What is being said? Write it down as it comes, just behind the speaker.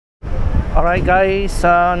Alright guys,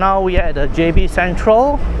 now we are at the JB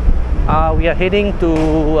Sentral. We are heading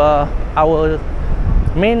to our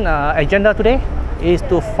main agenda today is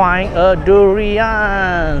to find a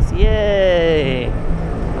durians. Yay!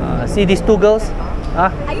 See these two girls?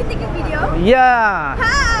 Are you taking video? Yeah!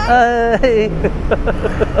 Hi!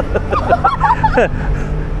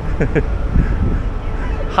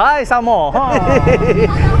 Hi, some more!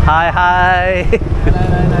 Hi, hi!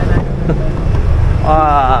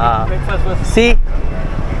 Breakfast first. See?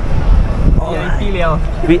 VIP liao.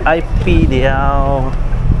 VIP liao.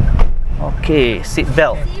 Okay, seat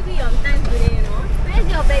belt. See, we on time today, you know. Where's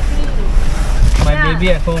your baby? My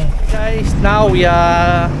baby at home. Guys, now we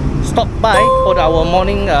are stopped by for our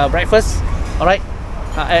morning breakfast. Alright,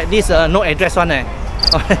 at this no address one.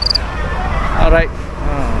 Alright,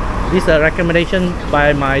 this recommendation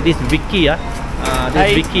by this Vicky. This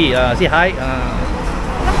hi. Vicky, say hi.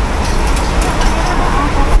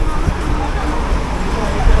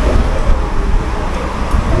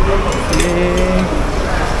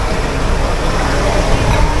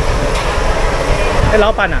哎，老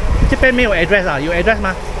板啊，这边没有 address 啊？有 address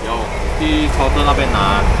吗？有，去 counter 那边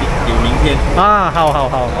拿，有明天。啊，好好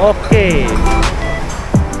好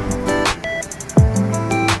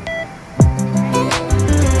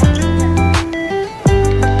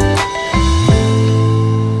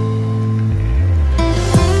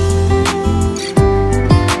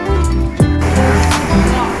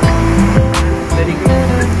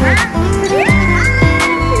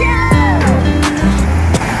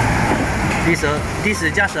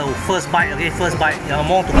is just a first bite, okay? First bite.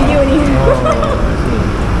 More to come.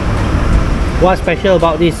 What's special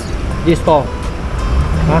about this store?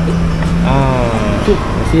 Huh?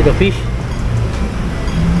 See the fish?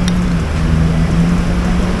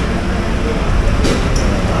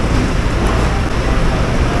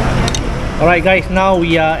 Alright guys, now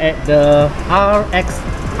we are at the RSX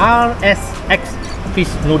fish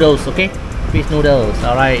noodles, okay? Fish noodles.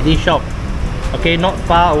 Alright, this shop. Okay, not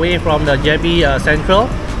far away from the JB Sentral.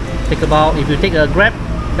 Take about, if you take a Grab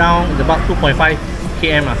down, it's about 2.5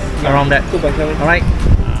 km around that. 2.7. Alright,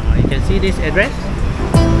 you can see this address.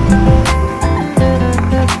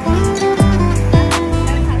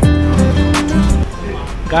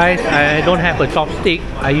 Guys, I don't have a chopstick.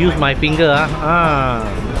 I use my finger.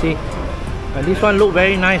 See, this one look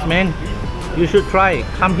very nice, man. You should try.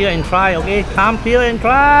 Come here and try, okay? Come here and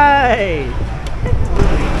try.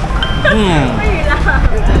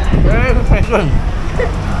 Very pleasant.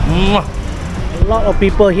 A lot of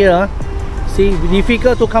people here. See,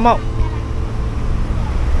 difficult to come out.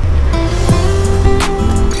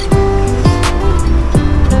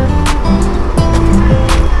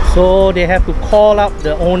 So they have to call up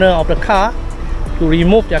the owner of the car to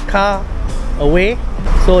remove their car away,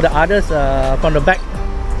 so the others from the back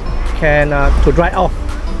can to drive off.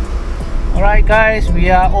 Alright guys, we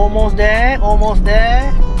are almost there. Almost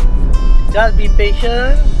there. Just be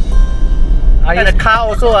patient. In the car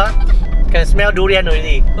also can smell durian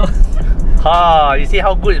already. You see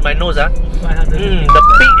how good is my nose? The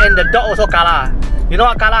pig and the dog also kala. You know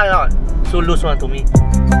what kala is not? So loose one to me.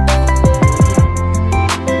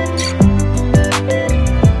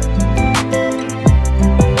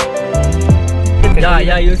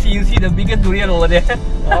 Yeah, you see the biggest durian over there.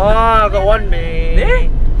 Got one man.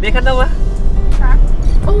 There 看到吗？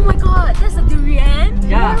 Oh my god, that's a durian?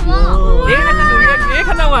 Yeah. 那个 durian 你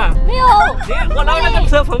看到吗？没有。我然后那个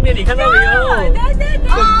车旁边你看到没有？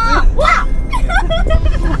哇！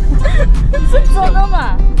是真的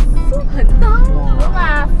吗？很大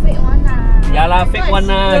嘛，fake one 啊。呀啦 ，fake one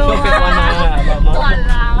啊，就 fake one 啊，断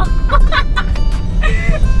啦。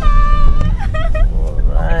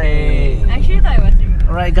Actually thought it was durian.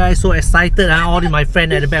 Alright guys, so excited all my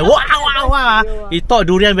friends at the back. Wow! He thought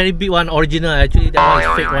durian very big one, original. Actually that one is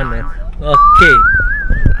fake one, man. Okay.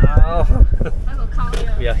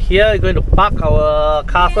 We are here, going to park our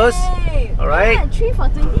car first. Alright. 3 for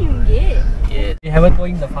 20 ringgit. Yeah. We haven't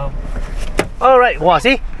going the farm. Alright, wow,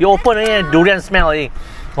 see? You open it, durian smell already.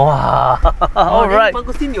 Wow. Alright.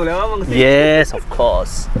 Yes, of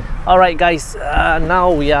course. Alright guys,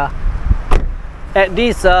 now we are at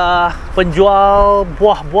this penjual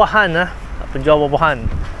buah-buahan,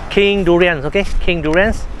 King Durians, okay? King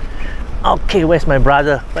Durians. Okay, where's my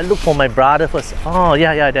brother? Let's look for my brother first. Oh,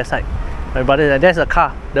 yeah, that side. My brother, there's a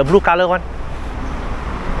car, the blue color one.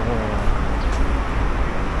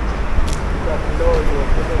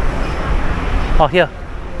 Oh, here.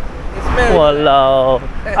 Walao.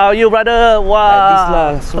 How are you, brother?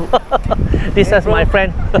 Wow. This is my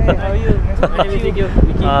friend. Hey, how are you? Nice to meet you.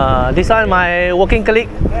 This one my working colleague.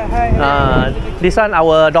 This one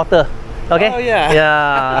our daughter. Okay? Oh, yeah.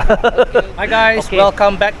 Yeah. Hi guys, Okay.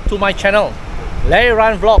 welcome back to my channel,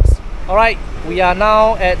 Run Vlogs. Alright, we are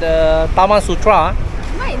now at the Taman Sutra.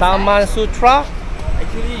 Taman Sutra.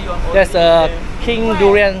 Actually, you are There's a King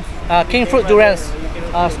Durian, King Fruit Durians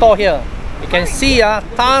store here. You can see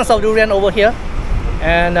tons of durian over here,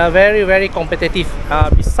 and very competitive.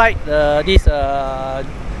 Beside the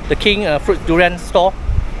King Fruit Durian store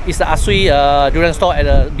is the Asui Durian store at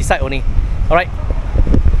the beside only. Alright,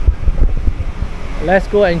 let's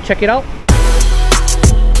go and check it out.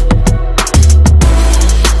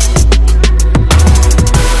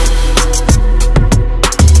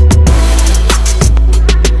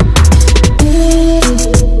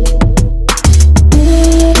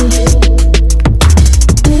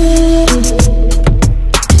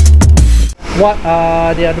 What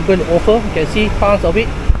they are going to offer? You can see tons of it.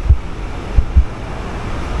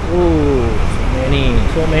 Oh,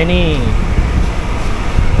 so many.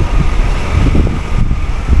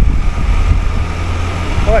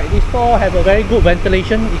 Alright, this store have a very good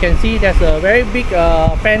ventilation. You can see there's a very big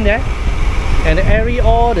fan there, and airy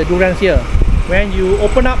all the durians here. When you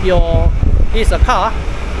open up this car,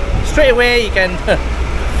 straight away you can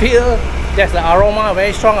feel there's the aroma,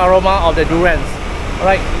 very strong aroma of the durians.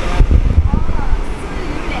 Alright.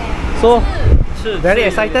 So, very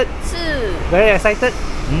excited? Very excited?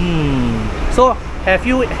 So, have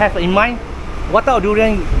you in mind what type of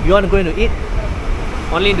durian you are going to eat?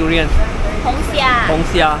 only durian. 红虾，红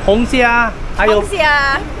虾。红虾，还有红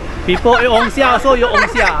虾， people 有红虾，so 有红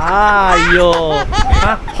虾。哎呦，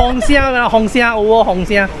红虾啦，红虾有哦，红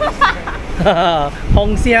虾，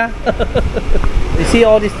红虾。You see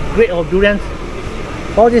all this grade of durians?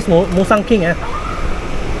 All this Musang King,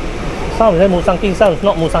 Some is Musang King, some is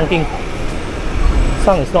not Musang King.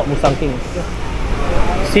 Some is not Musang King.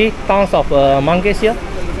 See, tons of mangoes here.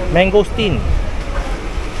 Mangosteen.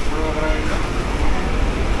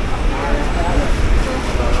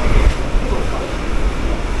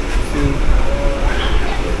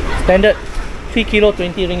 Standard 3 kilo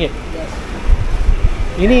 20 ringgit.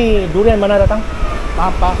 Ini durian mana datang?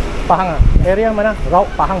 Pahang. Area mana? Rauk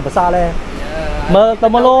Pahang besar leh.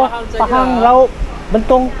 Temelo Pahang Rauk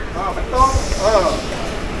Bentong.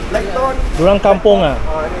 Durian kampung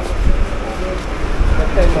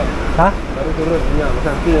Hah? Baru turun punya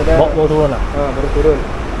Musang King ada. Baru turun Baru turun.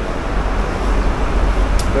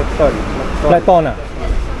 Black Gold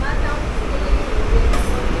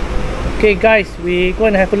Okay guys, we go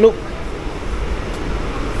and have a look.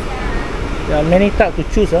 There are many types to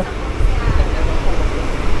choose.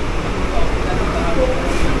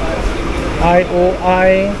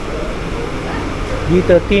 IOI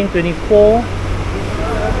D13 24.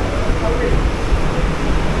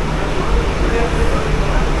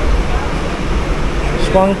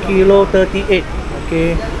 It's 1 kilo 38.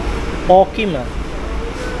 Okay. Kim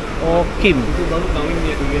Kim. Itu baru kahwin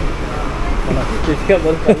dia durian. Mana? Dia cakap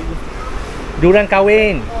baru kahwin. Durian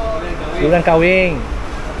kahwin. Durian kahwin.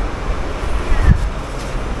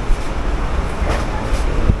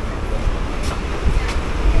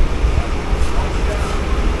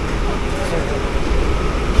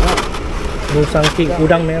 Musang King,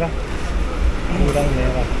 udang merah. Udang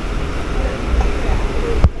merah.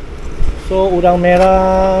 So udang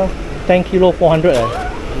merah 10 kilo 400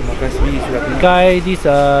 Terima kasih sudah pilih. Guys, this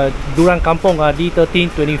durian kampung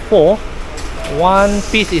D13 24. One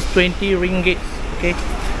piece is 20 ringgit. Okay,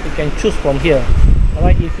 you can choose from here.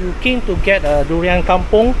 Alright, if you keen to get a durian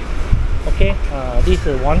kampung, okay, this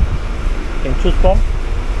is one you can choose from.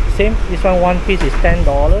 Same, this one piece is $10, 10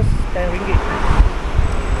 ringgit.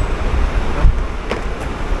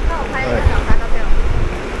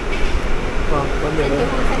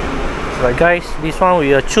 Alright guys, this one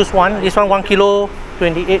we choose one. This one 1 kilo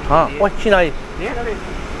 28. Wah, 去哪里？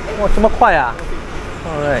哇，这么快啊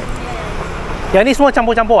 ！Alright. Yang ni semua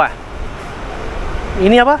campur-campur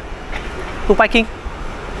Ini apa? Tupai King.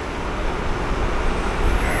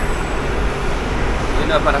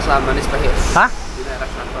 Dia apa rasa manis pahit? Hah? Dia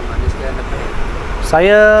rasa apa manis dia ada pahit?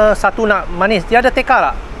 Saya satu nak manis. Dia ada Tekka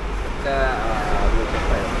tak?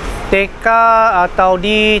 Tekka atau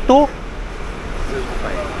di tu?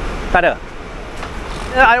 Tak ada.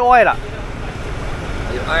 IOI tak?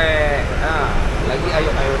 IOI, lagi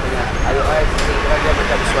IOI punya. IOI dia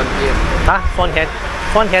macam Suan Tian. Hah? Suan Tian?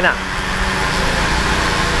 Suan Tian ah?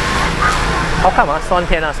 How come Suan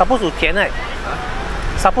Tian supposed to 甜 right?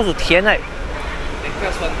 Supposed to 甜 right?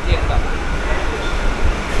 Tekka Suan Tian tak?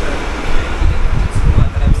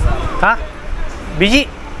 Hah? Biji?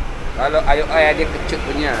 Kalau IOI dia kecut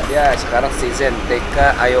punya, dia sekarang season.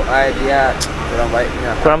 Tekka IOI dia kurang baik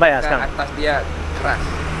punya. Kurang baik sekarang? Atas dia keras.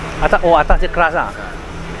 Atas dia keras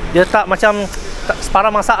Dia tak macam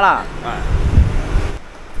separah masak lah.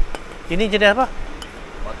 Ini jenis apa?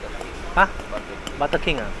 Hah? Butter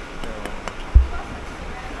King ah?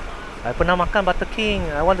 I pernah makan Butter King.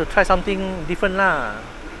 I want to try something different lah.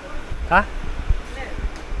 Hah?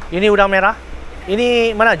 Ini udang merah.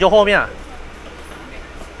 Ini mana? Johor punya?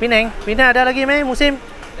 Penang? Penang ada lagi meh musim?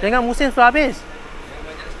 Jangan musim sudah habis.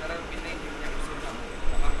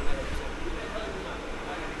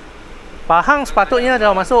 Pahang sepatutnya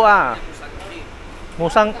dah masuk ah.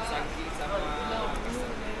 Musang.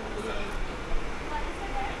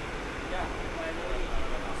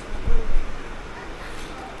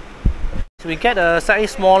 So we get a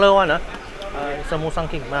size smaller one ah. It's a Musang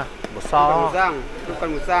King. Nah, besar. Bukan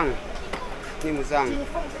musang. Ini musang.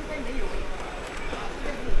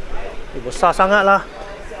 Besar sangat lah.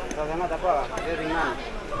 Besar sangat tak apa, dia ringan.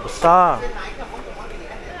 Besar.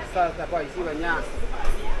 Besar tak apa, isi banyak.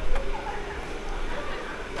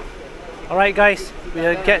 Alright guys,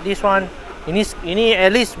 we'll get this one. Ini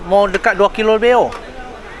at least mau dekat 2 kilo lebih oh.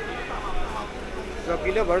 2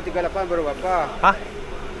 kilo baru 38 baru berapa? Hah?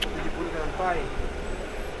 70 sampai.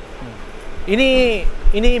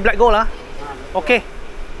 Ini black gold lah. Okay,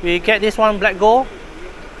 we get this one black gold.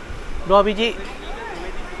 2 biji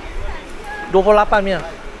 28 punya.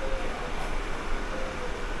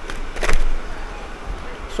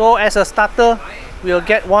 So as a starter, we'll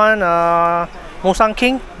get one Musang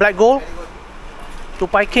King black gold,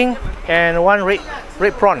 Tupai King, and one red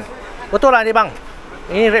prawn. Betul lah ni bang?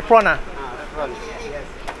 Ini red prawn ah? Red prawn. Yes.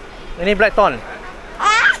 Ini black tone.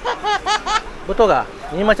 Betul tak?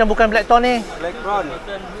 Ini macam bukan black tone ni. Black prawn.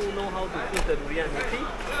 Person who know how to choose the durian. See?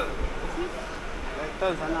 Black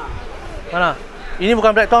prawn sana. Mana? Ini bukan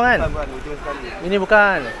black tone kan? Bukan, ujung sekali. Ini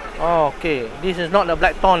bukan. Oh, okay. This is not the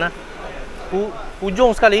black tone ah.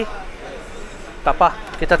 Ujung sekali. Tak apa,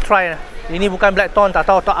 kita try lah. Ini bukan black tone, tak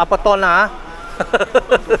tahu apa tone lah.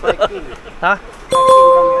 Tupai King. Ha?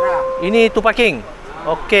 Merah. Ini Tupai King.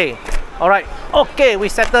 Okay. Alright. Okay, we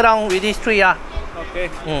settle down with these three ah. Okay.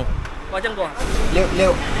 Macam tu.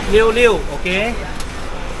 Liu. Okay.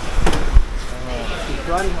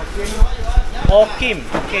 Tuan Hokkien. Okim.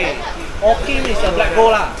 Okay. Okim is a black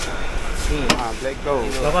gold lah. Black gold.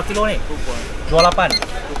 Berapa kilo ni? 28.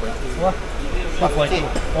 Wah. 2.2.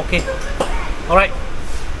 Okay. Alright.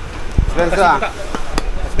 Spencer.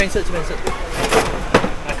 Spencer.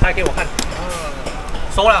 开给我看。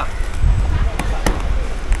收了。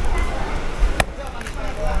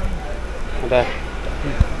 Ada.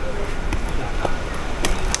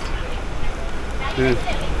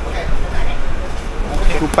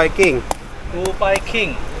 Tupai King.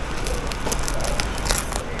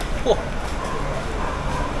 Oh.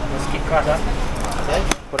 Sikit keras ah.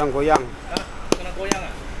 Kurang goyang. Kena goyang ah.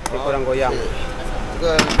 Dia kurang goyang.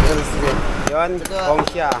 Yuan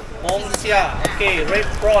Hongxia. Okay, red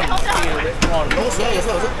prawn.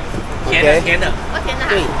甜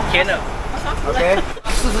的。 Okay.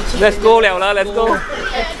 Let's go 了啦 ，Let's go.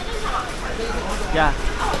 Yeah.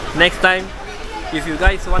 Next time, if you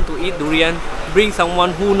guys want to eat durian, bring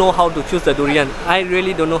someone who know how to choose the durian. I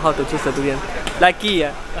really don't know how to choose the durian. Lucky ya.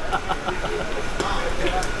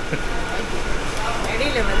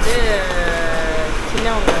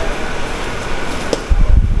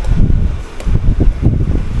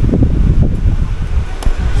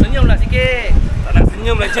 Senyumlah sikit. Tak nak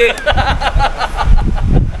senyum lah cik.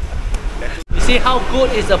 You see how good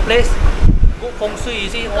is the place? Good feng shui. You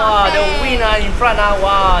see, wow, the wind in front.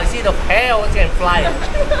 Wow, you see the hair can fly.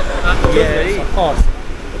 Yes, of course.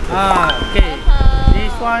 Okay.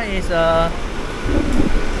 This one is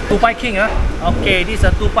Tupai King. Okay, this is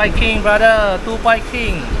a Tupai King, brother. Tupai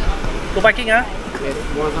King. This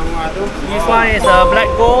one is a black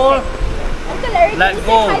gold. Uncle Larry, Black can you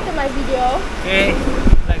gold. say hi to my video? Okay,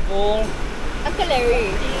 black gold. Uncle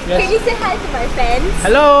Larry, Yes. can you say hi to my fans?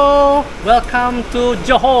 Hello, welcome to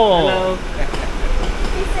Johor. Hello.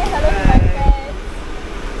 Please say hello to my fans.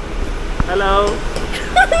 Hello.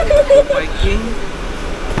 Tupai King.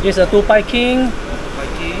 This is a Tupai King.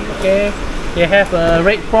 Okay, they have a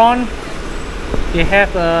red prawn. They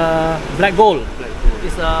have a black gold.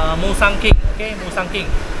 It's a Musang King. Okay, Musang King.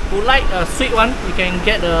 Who like a sweet one, you can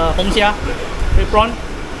get the Hongxia red prawn.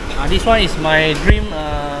 This one is my dream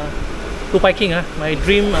Tupai King. My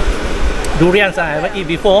dream durians I haven't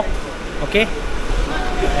eaten before. Okay,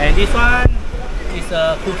 and this one is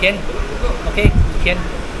a Kukian. Okay, Kukian.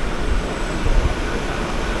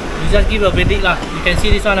 You just give a verdict lah. You can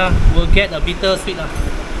see this one will get a bitter sweet lah.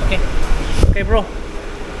 Okay, okay bro.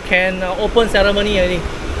 Can open ceremony already.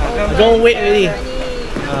 Don't wait already.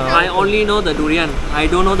 I only know the durian. I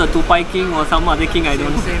don't know the Tupai King or some other king. I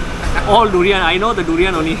don't know. all durian. I know the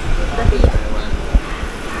durian only.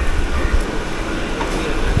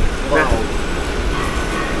 Wow.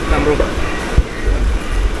 Come bro.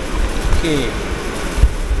 Okay.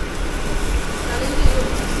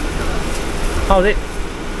 How's it?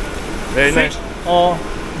 Very Sweet nice. or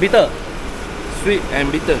bitter? Sweet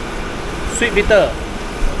and bitter. Sweet bitter.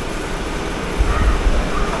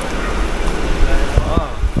 Ah,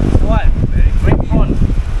 so what? Red prawn.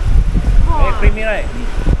 Very creamy, right?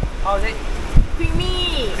 How's it?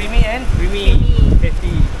 Creamy. Creamy and Creamy.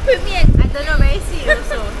 tasty. Creamy and I don't know, very sweet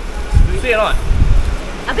also. Sweet or not?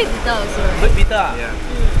 A bit bitter also. Bit bitter. Ah? Yeah.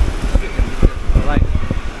 Alright.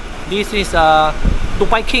 This is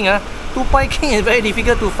Tupai King. Tupai King is very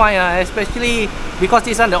difficult to find, especially because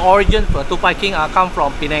this one the origin for Tupai King come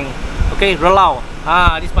from Penang. Okay, Relau.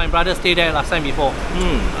 This my brother stayed there last time before.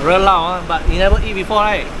 Relau, but you never eat before,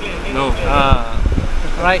 right? No.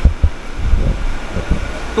 Right.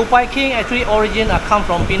 Tupai King actually origin come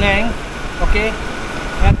from Penang. Okay,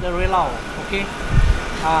 at the Relau. Okay.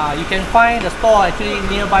 You can find the store actually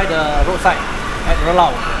nearby the roadside at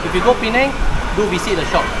Relau. If you go Penang, do visit the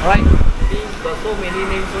shop. Alright. Got so many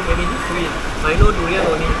names, so many sweet. I know durian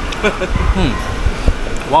only.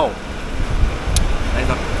 Wow.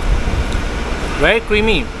 Nice. Very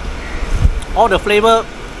creamy. All the flavor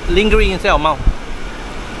lingering inside your mouth.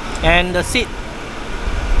 And the seed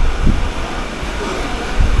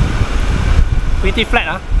pretty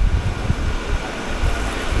flat.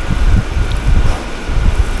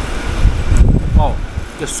 Wow,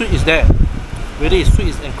 the sweet is there. Really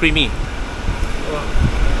sweet and creamy.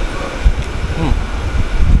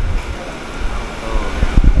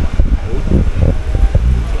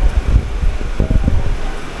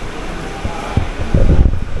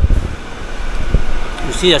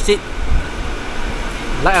 You see the seed?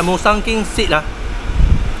 Like a Musang King seed. You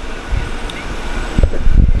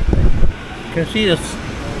can see the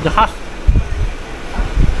husk.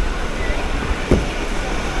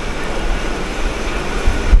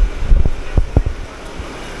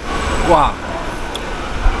 Wow.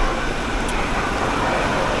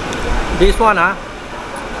 This one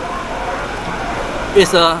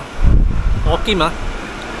is a Okim.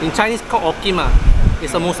 In Chinese called Okim.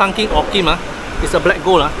 It's a Musang King Okim. It's a black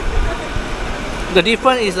gold. The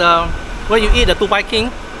difference is when you eat the Tupai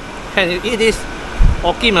King and you eat this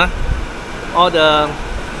Okim or the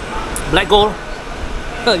black gold,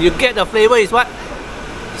 you get the flavor is what?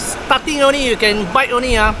 Starting only you can bite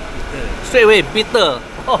only straight away bitter.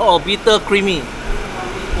 Oh, bitter creamy.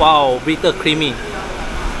 Wow, bitter creamy.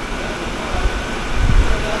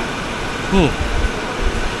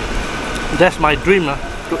 That's my dream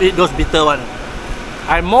to eat those bitter one.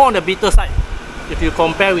 I'm more on the bitter side if you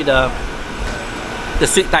compare with the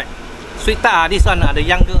sweet type. Sweet type this one the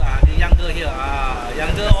younger here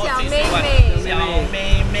younger all sweet one. Xiao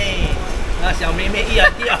Mei Mei. Xiao Mei Mei eat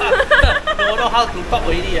don't know how to talk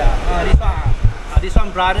already this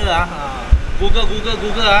one brother Google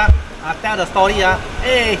tell the story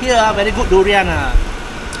hey here very good durian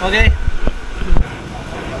okay.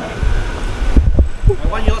 I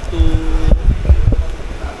want you to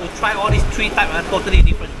try all these three types totally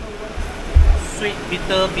different. Sweet,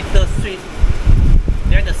 bitter, sweet.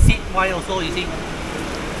 Then the seed wine also, you see.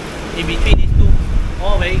 In between these two,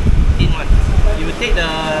 all very thin one. You will take the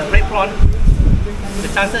red prawn, the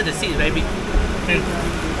chances the seed is very big.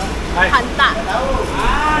 Right? 很大。很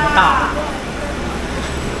大。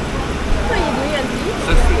 What are you doing, Auntie? You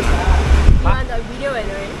want the video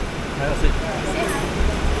anyway? 还有 sweet. Say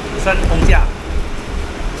hi. 酸红虾。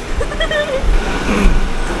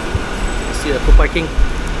See the Tupai King.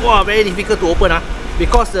 Wow, very difficult to open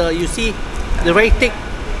because you see they're very thick.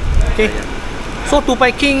 Okay. So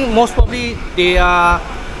Tupai King most probably they are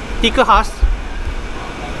thicker husk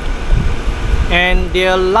and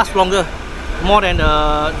they'll last longer, more than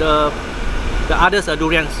the others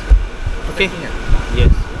durians. Okay.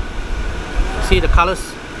 Yes. See the colors.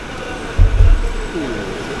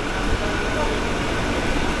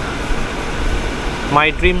 My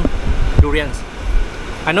dream durians.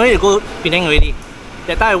 I know you go Penang already.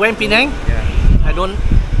 That time I went Penang. Yeah. I don't.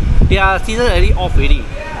 Their season already off already.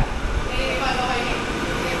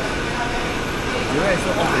 Durian is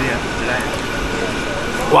so off already. July.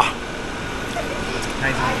 Wow.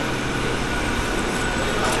 Nice.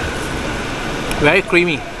 Very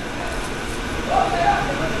creamy.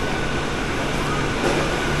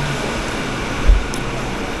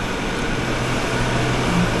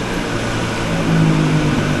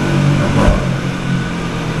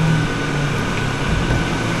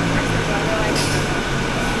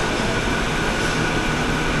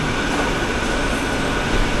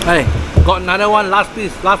 Hey. Got another one, last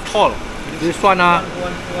piece, last call. This one, wow.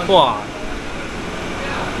 This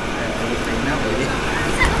one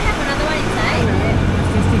don't have another one inside.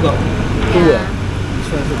 Still got two. Yeah. This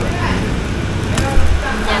one also got.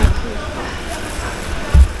 Yeah.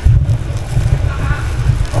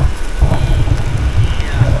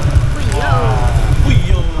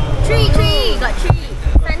 Three, got three.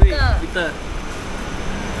 Center.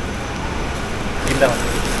 Bitter.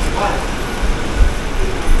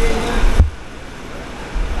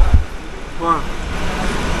 Wow.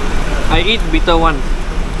 I eat bitter one.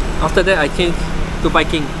 After that I change Tupai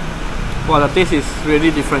King. Wow, the taste is really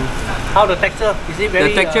different. How the texture? Is it very?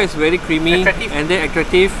 The texture is very creamy attractive? and then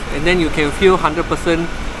attractive, and then you can feel 100%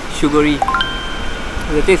 sugary.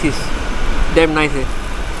 The taste is damn nice.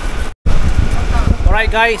 Alright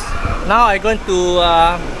guys, now I'm going to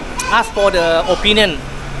ask for the opinion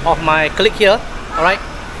of my colleague here. Alright.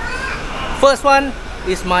 First one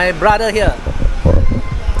is my brother here.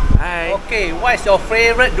 Hi. Okay, what is your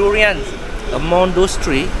favorite durians? Among those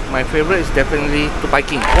three, my favorite is definitely Tupai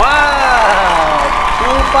King. Wow!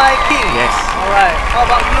 Tupai King. Yes. Alright, how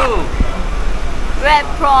about you? Red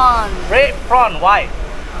prawn. Red prawn, why?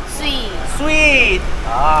 Sweet. Sweet.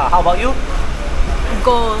 How about you?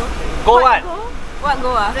 Gold. Gold what? What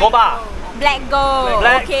gold? Goba. Black gold.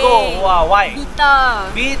 Black Okay. gold. Wow, why?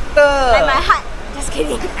 Bitter. Bitter. Like my heart. Just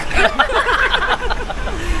kidding.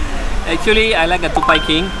 Actually, I like the Tupai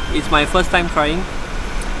King. It's my first time trying.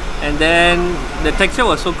 And then the texture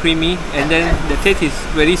was so creamy, and then the taste is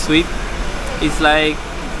very sweet. It's like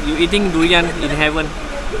you eating durian in heaven.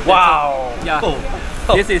 Wow. Yeah. Oh.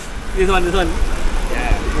 This one.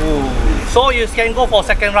 Oh. So you can go for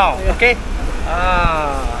second round, okay?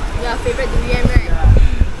 Your favorite durian, right?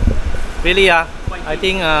 Really, I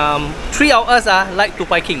think three of us like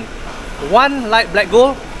Tupai King. One like Black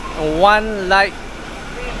Gold, and one like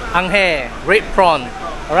Kang Hai, Red Prawn.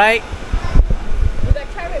 Alright? You got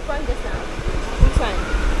try red prawn just now. Which one?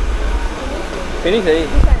 Finish already.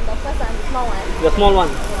 Which one? The first one, the small one. The small one.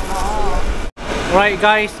 Oh. Alright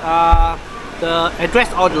guys, the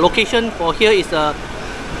address or the location for here is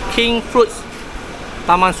King Fruits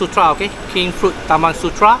Taman Sutra, okay? King Fruit Taman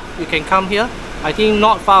Sutra. You can come here. I think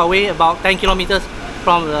not far away, about 10 kilometers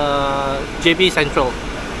from the JB Sentral.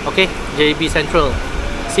 Okay, JB Sentral.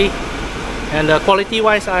 See? And the quality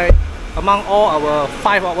wise, among all our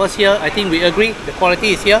 5 of us here, I think we agree the quality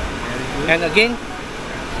is here. And again,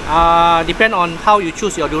 depend on how you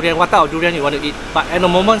choose your durian, what type of durian you want to eat. But at the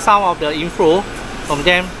moment, some of the info from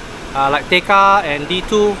them, like Tekka and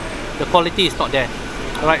D2, the quality is not there.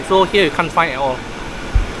 Alright, so here you can't find at all.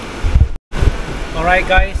 Alright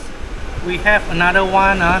guys, we have another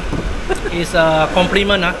one. Is a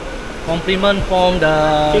compliment. Compliment from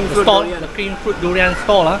the stall, the King Fruit Durian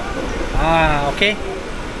stall. Okay.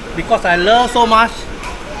 Because I love so much,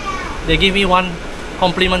 they give me one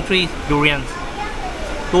complimentary durians.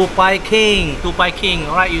 Tupai King, Tupai King.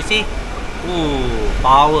 Alright, you see? Ooh,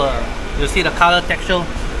 power. You see the color texture.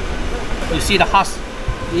 You see the husk.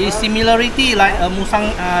 It's similarity like a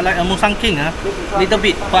Musang King, little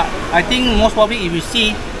bit. But I think most probably if you see,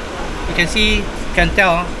 you can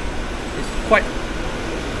tell it's quite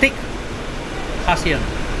thick husk here.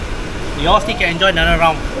 You all still can enjoy another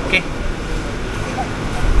round, okay?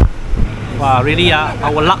 Wow, really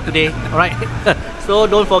our luck today. Alright. So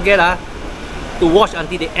don't forget to watch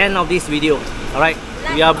until the end of this video. Alright.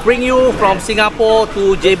 We are bring you from Singapore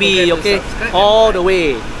to JB, okay? All the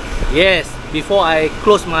way. Yes. Before I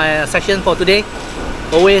close my session for today,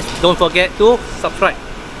 always don't forget to subscribe.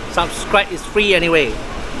 Subscribe is free anyway.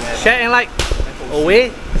 Share and like.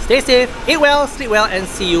 Always stay safe, eat well, sleep well, and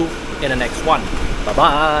see you in the next one.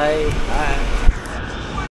 Bye-bye. Bye.